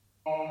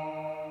Who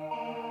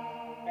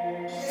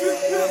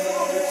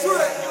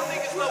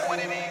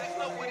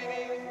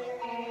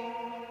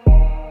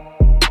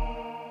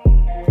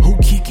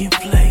kicking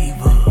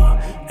flavor?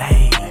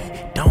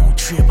 Ayy, don't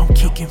trip, I'm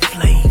kicking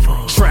flavor.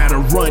 Try to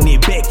run it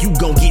back, you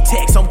gon' get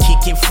taxed, I'm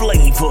kicking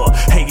flavor.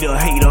 Hater,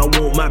 I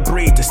want my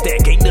bread to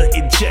stack, ain't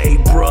nothing J,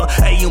 bruh.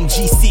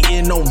 AMG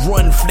sitting on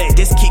run flat,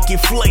 that's kicking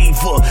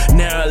flavor.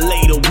 Now or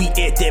later, we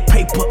at that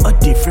paper, a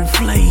different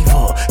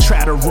flavor.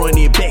 Try to run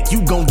it back,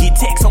 you gon' get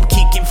taxed, I'm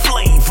kicking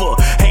flavor.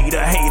 Hater,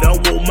 I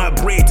want my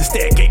bread to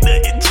stack, ain't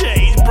nothing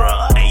J,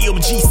 bruh.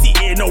 AMG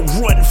sitting on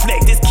run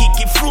flat, that's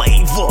kicking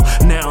flavor.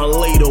 Now or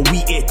later,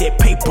 we at that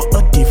paper,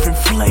 a different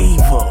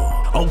flavor.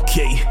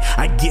 Okay,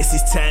 I guess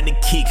it's time to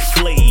kick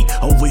flay.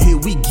 Over here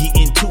we get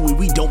into it,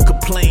 we don't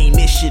complain,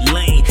 that shit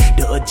lame.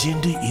 The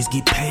agenda is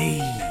get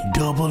paid,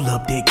 double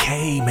up that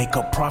K, make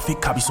a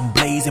profit, copy some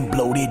blaze and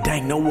blow that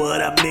dang, know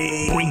what I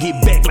mean? Bring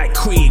it back like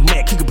Craig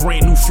Mack, kick a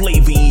brand new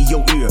flavor in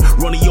your ear.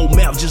 Run in your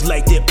mouth just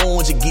like that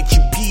orange and get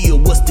you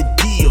peeled. What's the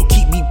deal?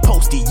 Keep me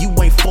posted, you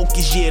ain't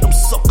focused yet, them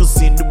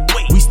suckers in the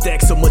way. We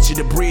stack so much of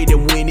the bread that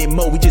when it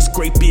more, we just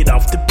scrape it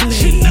off the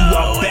plate. You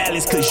off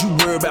balance cause you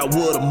worry about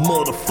what a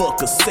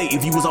motherfucker say.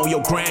 If you was on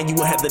your grind, you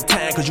would have the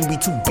time cause you be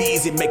too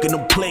busy making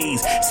them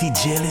plays. See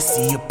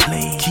jealousy a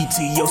play, keep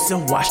to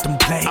yourself, watch them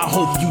play. I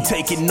hope you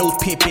taking no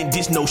pimpin',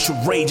 this no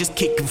charade, just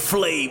kicking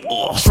flame.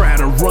 Try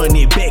to run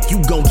it back,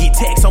 you gon' get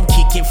taxed, I'm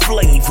kicking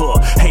flavor.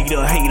 Hater,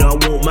 I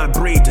want my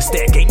bread to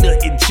stack, ain't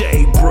nothing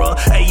J, bruh.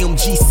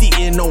 AMG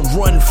sitting on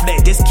run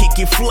flat, that's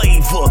kicking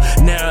flavor.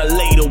 Now or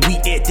later, we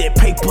at that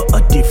paper,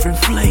 a different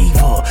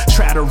flavor.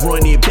 Try to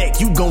run it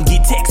back, you gon'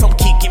 get taxed, I'm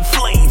kicking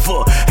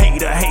flavor.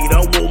 Hater,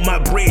 I want my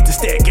bread to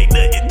stack, ain't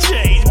nothing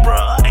J,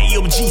 bruh.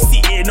 AMG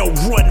sitting on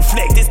run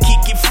flat, that's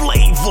kicking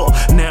flavor.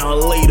 Now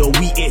or later,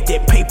 we at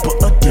that paper,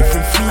 a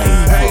different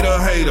flavor.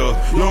 Hater,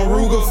 young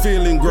Ruger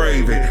feeling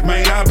gravy.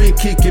 Man, I been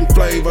kicking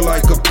flavor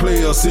like a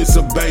player since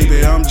a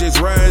baby. I'm just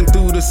riding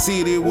through the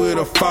city with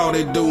a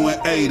 40 doing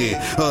 80.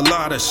 A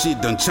lot of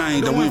shit done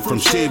changed, I went from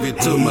Chevy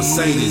to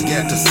Mercedes.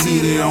 Got the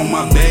city on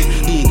my back,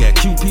 then got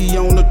QP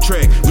on the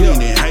track.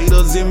 Plenty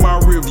haters in my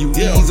review,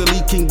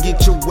 easily can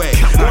get your whack.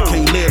 I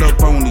can't let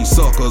up on these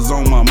suckers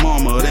on my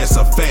mama, that's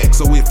a fact.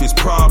 So if it's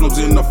problems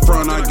in the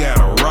front, I got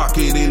a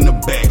rocket in the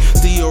back.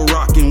 Still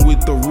rocking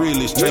with the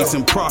realest,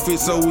 chasing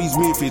profits, so he's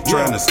Memphis,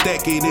 trying to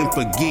stack it and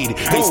forget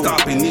it. Ain't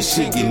stopping, this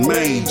shit get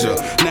major.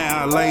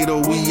 Now or later,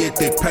 we at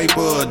that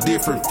paper, a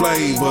different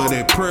flavor.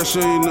 That pressure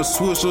in the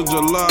Swisher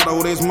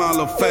gelato, that's my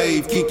la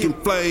fave, kicking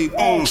flave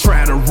on.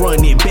 Try to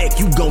run it back,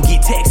 you gon'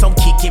 get taxed, I'm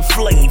kicking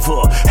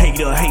flavor.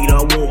 Hater,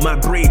 I want my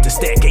bread to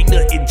stack, ain't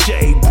nothing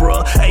J,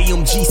 bruh.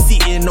 AMG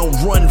sitting on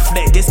run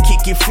flat, that's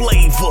kicking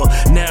flavor.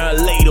 Now or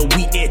later,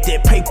 we at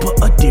that paper,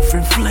 a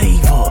different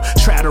flavor.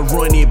 Try to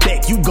run it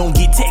back, you gon'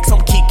 get taxed,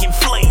 I'm